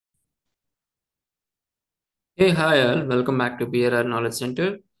Hey, hi all. Welcome back to BRR Knowledge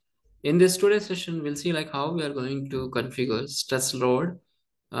Center. In this today's session, we'll see like how we are going to configure stress load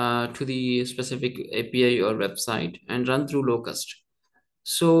to the specific API or website and run through Locust.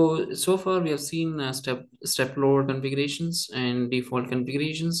 So far we have seen step load configurations and default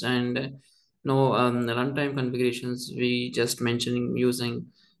configurations and no runtime configurations. We just mentioning using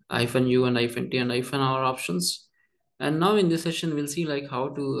 -u and -t and -r options. And now in this session we'll see like how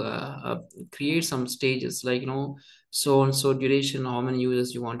to create some stages, like so and so duration, how many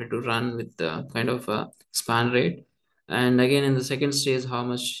users you wanted to run with the kind of span rate. And again in the second stage, how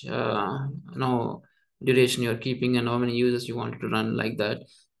much duration you're keeping and how many users you wanted to run, like that.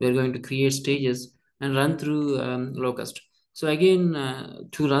 We're going to create stages and run through Locust. So again,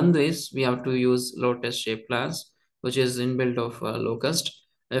 to run this, we have to use load test shape class, which is inbuilt of Locust.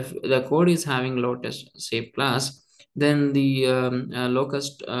 If the code is having load test shape class, then the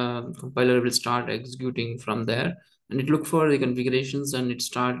Locust compiler will start executing from there, and it look for the configurations and it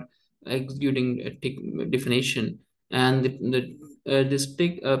start executing a tick definition, and this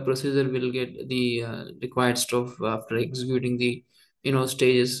tick procedure will get the required stuff after executing the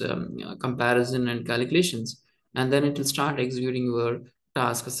stages, comparison and calculations, and then it will start executing your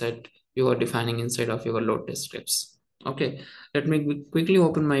task set you are defining inside of your load test scripts. Okay, let me quickly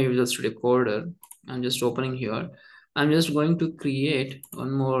open my Visual Studio Coder. I'm just opening here. I'm just going to create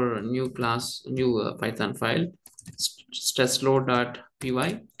one more new class, new Python file, stressload.py.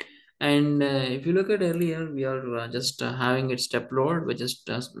 And if you look at earlier, we are just having it step load, which is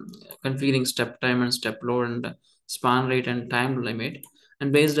configuring step time and step load and span rate and time limit.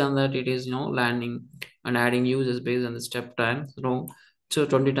 And based on that, it is landing and adding users based on the step time. So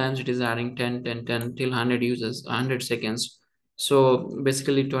 20 times it is adding 10, 10, 10 till 100 users, 100 seconds. So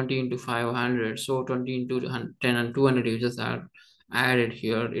basically 20 into 500. So 20 into 10 and 200 users are added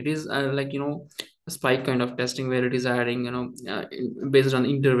here. It is like a spike kind of testing where it is adding based on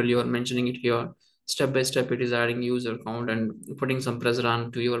interval you are mentioning it here. Step by step it is adding user count and putting some pressure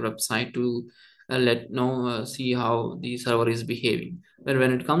on to your website to let know see how the server is behaving. But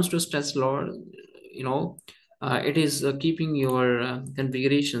when it comes to stress load, it is keeping your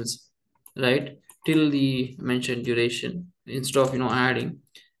configurations right till the mentioned duration instead of adding,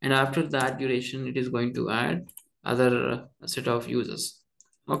 and after that duration it is going to add other set of users.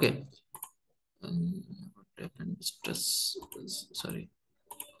 Okay. What happened? Stress. Sorry.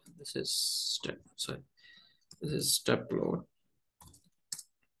 This is step. Sorry. This is step load,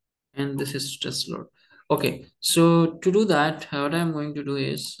 and this is stress load. Okay. So to do that, what I'm going to do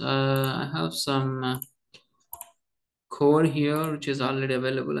is I have some code here which is already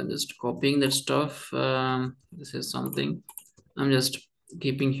available. I'm just copying that stuff. This is something I'm just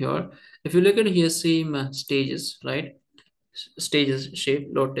keeping here. If you look at here, same stages, right? Stages shape,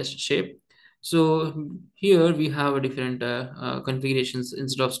 load test shape. So here we have a different configurations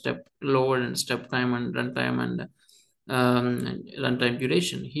instead of step load and step time and runtime and runtime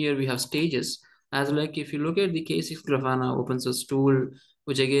duration. Here we have stages. As like if you look at the K6 Grafana open source tool,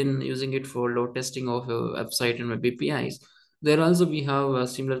 which again using it for load testing of a website and web APIs, there also we have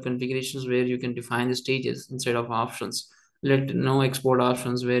similar configurations where you can define the stages instead of options. Let no export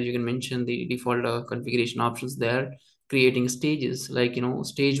options where you can mention the default configuration options there, creating stages like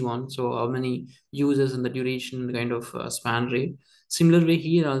stage one, so how many users and the duration kind of span rate. Similar way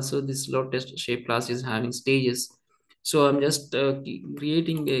here also this load test shape class is having stages. So I'm just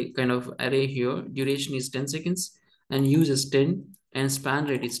creating a kind of array here. Duration is 10 seconds and use is 10 and span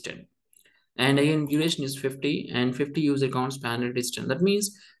rate is 10. And again, duration is 50 and 50 user count span rate is 10. That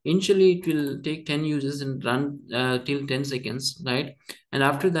means initially it will take 10 users and run till 10 seconds, right? And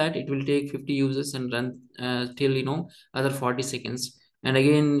after that, it will take 50 users and run till, other 40 seconds. And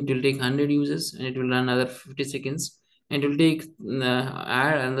again, it will take 100 users and it will run another 50 seconds. And it will take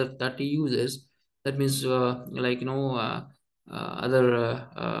add another 30 users. That means other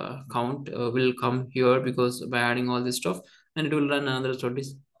count will come here because by adding all this stuff, and it will run another 20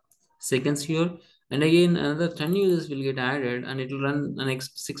 seconds here, and again another 10 users will get added and it will run the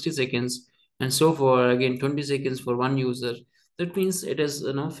next 60 seconds, and so for again 20 seconds for one user. That means it is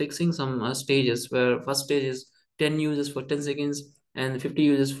fixing some stages where first stage is 10 users for 10 seconds and 50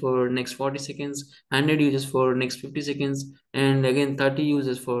 users for next 40 seconds, 100 users for next 50 seconds, and again 30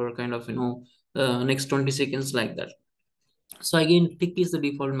 users for kind of next 20 seconds, like that. So again, tick is the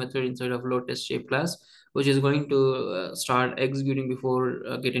default method inside of load test shape class, which is going to start executing before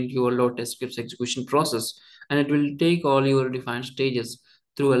getting to your load test scripts execution process. And it will take all your defined stages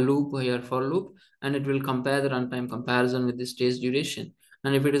through a loop here for loop, and it will compare the runtime comparison with the stage duration.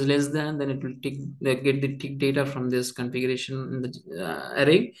 And if it is less than, then it will tick, get the tick data from this configuration in the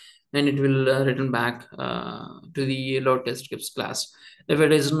array, and it will return back to the load test scripts class. If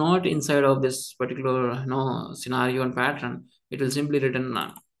it is not inside of this particular scenario and pattern, it will simply return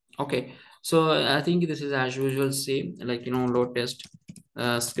none. Okay, so I think this is as usual same like load test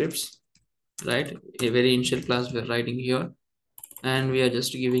scripts, right? A very initial class we're writing here, and we are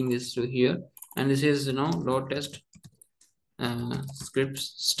just giving this to here, and this is load test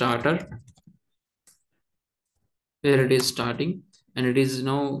scripts starter, where it is starting, and it is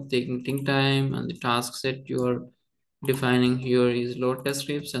now taking think time, and the task set you are defining here is load test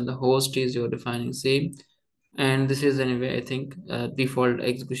scripts, and the host is you're defining same, and this is anyway I think default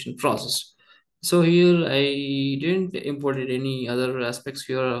execution process. So here I didn't imported any other aspects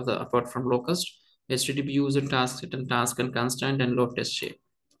here of the apart from locust, http user task set and task and constant and load test shape.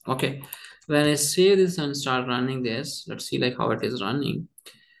 Okay, when I save this and start running this, let's see like how it is running.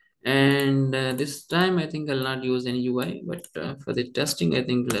 And this time I think I'll not use any UI, but for the testing I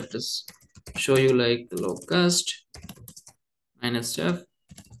think let us show you like locust minus f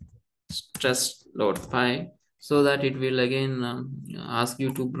stress load pi, so that it will again ask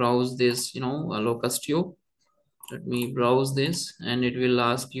you to browse this locustio. Let me browse this, and it will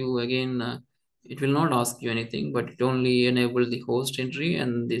ask you again it will not ask you anything, but it only enable the host entry,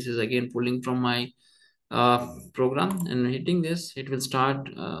 and this is again pulling from my program, and hitting this it will start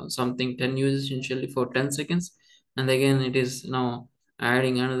something 10 uses initially for 10 seconds, and again it is now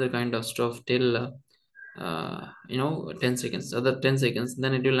adding another kind of stuff till 10 seconds, other 10 seconds,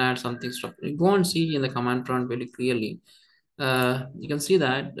 then it will add something stuff. You go and see in the command prompt very clearly. You can see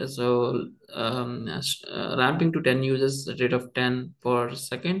that. So ramping to 10 users at rate of 10 per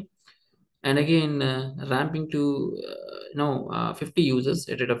second, and again ramping to 50 users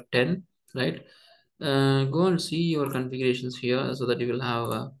at rate of 10, right? Go and see your configurations here, so that you will have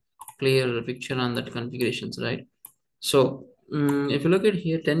a clear picture on that configurations, right? So if you look at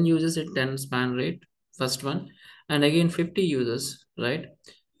here, 10 users at 10 span rate, first one, and again 50 users, right,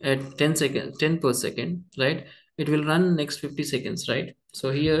 at 10 seconds, 10 per second, right? It will run next 50 seconds, right?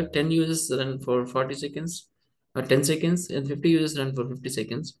 So here 10 users run for 40 seconds or 10 seconds, and 50 users run for 50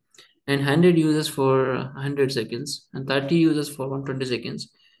 seconds, and 100 users for 100 seconds, and 30 users for 120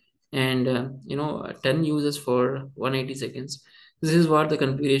 seconds, and 10 users for 180 seconds. This is what the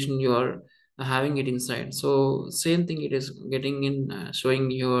configuration you are having it inside. So same thing it is getting in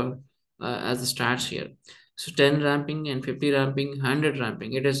showing your as the stats here. So 10 ramping and 50 ramping, 100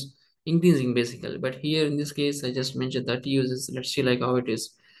 ramping, it is increasing basically, but here in this case I just mentioned 30 users. Let's see like how it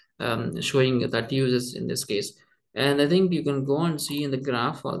is showing 30 users in this case. And I think you can go and see in the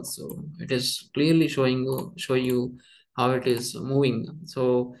graph also, it is clearly show you how it is moving.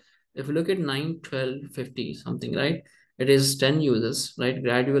 So if you look at 9, 12, 50 something, right, it is 10 users, right?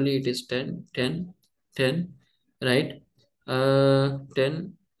 Gradually it is 10, 10, 10, right? 10,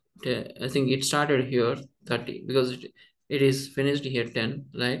 10, I think it started here 30 because it is finished here 10,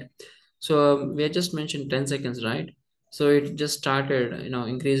 right? So we had just mentioned 10 seconds, right? So it just started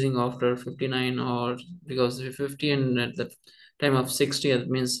increasing after 59, or because 50 and at the time of 60 that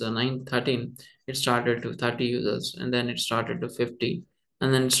means 9 13, it started to 30 users, and then it started to 50,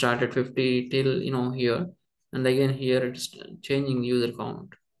 and then it started 50 till here, and again here it's changing user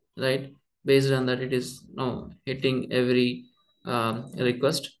count, right? Based on that it is hitting every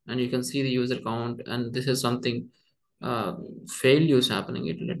request, and you can see the user count, and this is something uh, failures happening.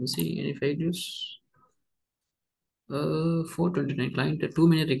 Let me see any failures. 429 client, too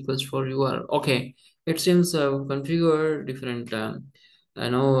many requests for URL. Okay, it seems configure different I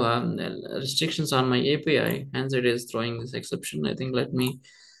know restrictions on my API, hence it is throwing this exception. I think let me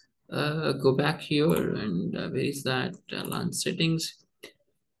go back here, and where is that launch settings?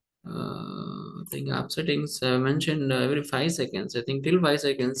 I think app settings mentioned every 5 seconds. I think till 5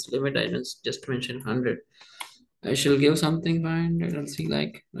 seconds limit. I just mentioned 100. I shall give something fine. Let's see,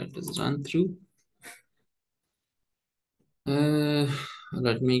 like let us run through. Uh,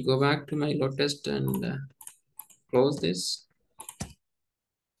 Let me go back to my Locust and close this.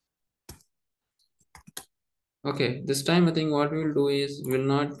 Okay, this time I think what we'll do is we'll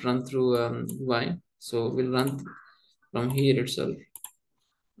not run through UI. So we'll run from here itself.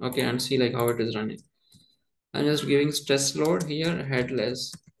 Okay, and see like how it is running. I'm just giving stress load here,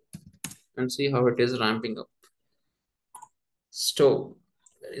 headless, and see how it is ramping up. So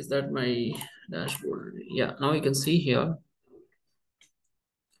is that my dashboard? Yeah, now you can see here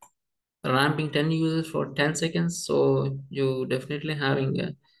ramping 10 users for 10 seconds, so you definitely having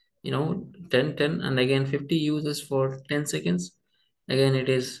 10 10, and again 50 users for 10 seconds, again it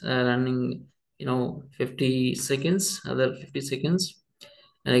is running 50 seconds, other 50 seconds,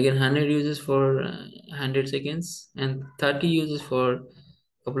 and again 100 users for 100 seconds, and 30 users for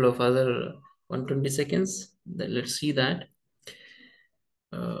couple of other 120 seconds. Then let's see that.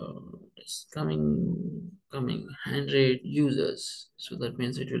 It's coming 100 users. So that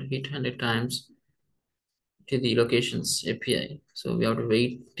means it will hit 100 times to the locations API. So we have to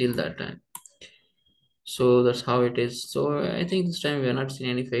wait till that time. So that's how it is. So I think this time we are not seeing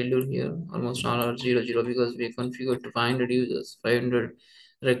any failure here. Almost all are 0 0 because we configured to 500 users. 500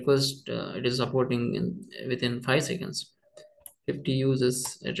 request it is supporting within 5 seconds. 50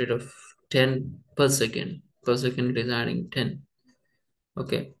 users at rate of 10 per second. Per second it is adding 10.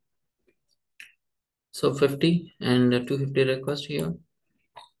 Okay. So 50 and 250 request here.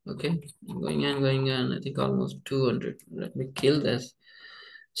 Okay. Going on. I think almost 200. Let me kill this.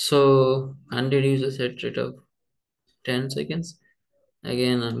 So 100 users at rate of 10 seconds.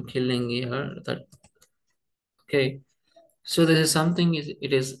 Again, I'm killing here. That okay. So this is something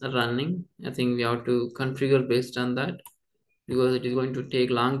it is running. I think we have to configure based on that because it is going to take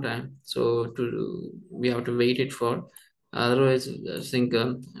long time. So to we have to wait it for. Otherwise, I think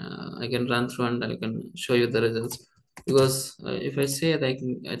I can run through and I can show you the results. Because if I say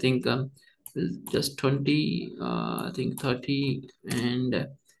that I think just 20, I think 30, and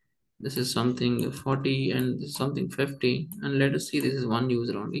this is something 40, and this is something 50. And let us see, this is one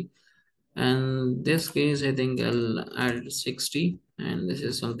user only. And this case, I think I'll add 60, and this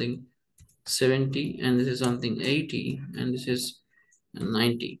is something 70, and this is something 80, and this is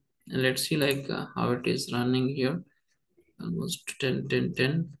 90. And let's see like how it is running here. Almost 10 10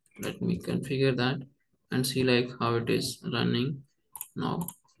 10. Let me configure that and see like how it is running now.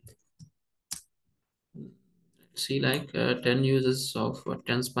 See like 10 uses of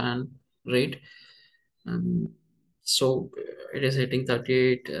 10 span rate. So it is hitting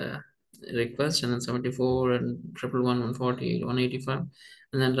 38 requests, and then 74 and triple one 148 185,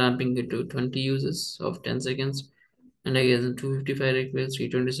 and then ramping it to 20 uses of 10 seconds, and again 255 requests,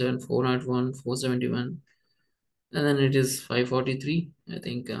 327, 401, 471, and then it is 543, I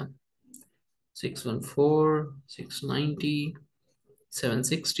think 614, 690,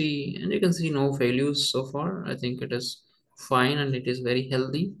 760, and you can see no failures so far. I think it is fine and it is very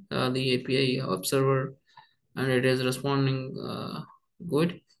healthy, the API observer, and it is responding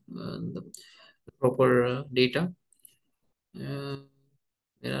good, the proper data. uh,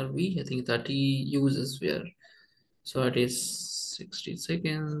 where are we? I think 30 users were, so it is 60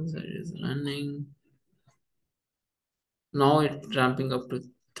 seconds, it is running. Now it's ramping up to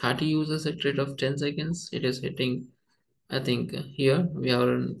 30 users at rate of 10 seconds. It is hitting, I think here we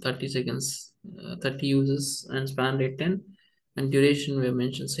are in 30 seconds, 30 users and span rate 10, and duration we have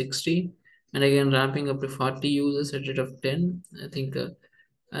mentioned 60, and again ramping up to 40 users at rate of 10. I think the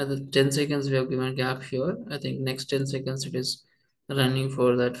 10 seconds we have given gap here. I think next 10 seconds it is running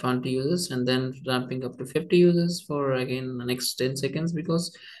for that 40 users, and then ramping up to 50 users for again the next 10 seconds,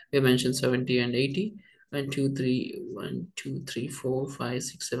 because we mentioned 70 and 80. 1 2 3 1 2 3 4 5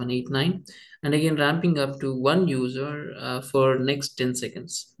 6 7 8 9, and again ramping up to one user for next 10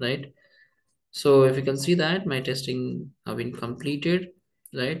 seconds, right? So if you can see that my testing have been completed,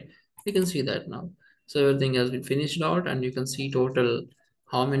 right? You can see that now. So everything has been finished out, and you can see total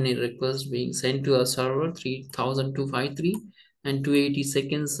how many requests being sent to a server: 3,253, and 280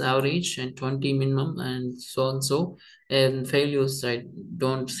 seconds average, and 20 minimum, and so on. So, and failures, I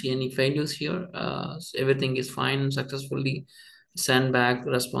don't see any failures here. So everything is fine, successfully send back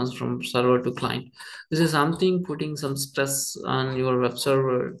response from server to client. This is something putting some stress on your web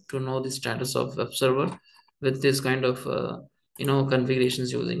server to know the status of web server with this kind of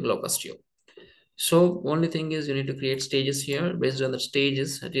configurations using Locust. So only thing is you need to create stages here. Based on the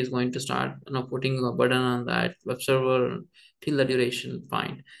stages, it is going to start putting a button on that web server till the duration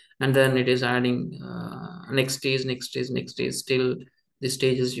fine, and then it is adding next stage, next stage, next stage, till the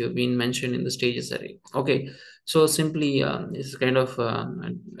stages you've been mentioned in the stages array. Okay, so simply it's kind of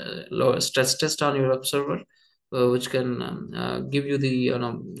low stress test on your web server, which can give you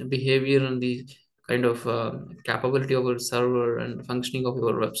the behavior and the kind of capability of your server and functioning of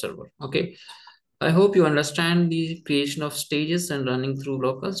your web server. Okay, I hope you understand the creation of stages and running through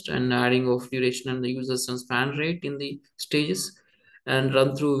Locust, and adding of duration and the users and span rate in the stages, and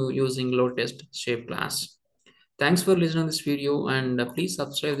run through using load test shape class. Thanks for listening to this video, and please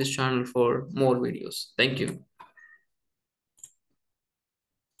subscribe this channel for more videos. Thank you.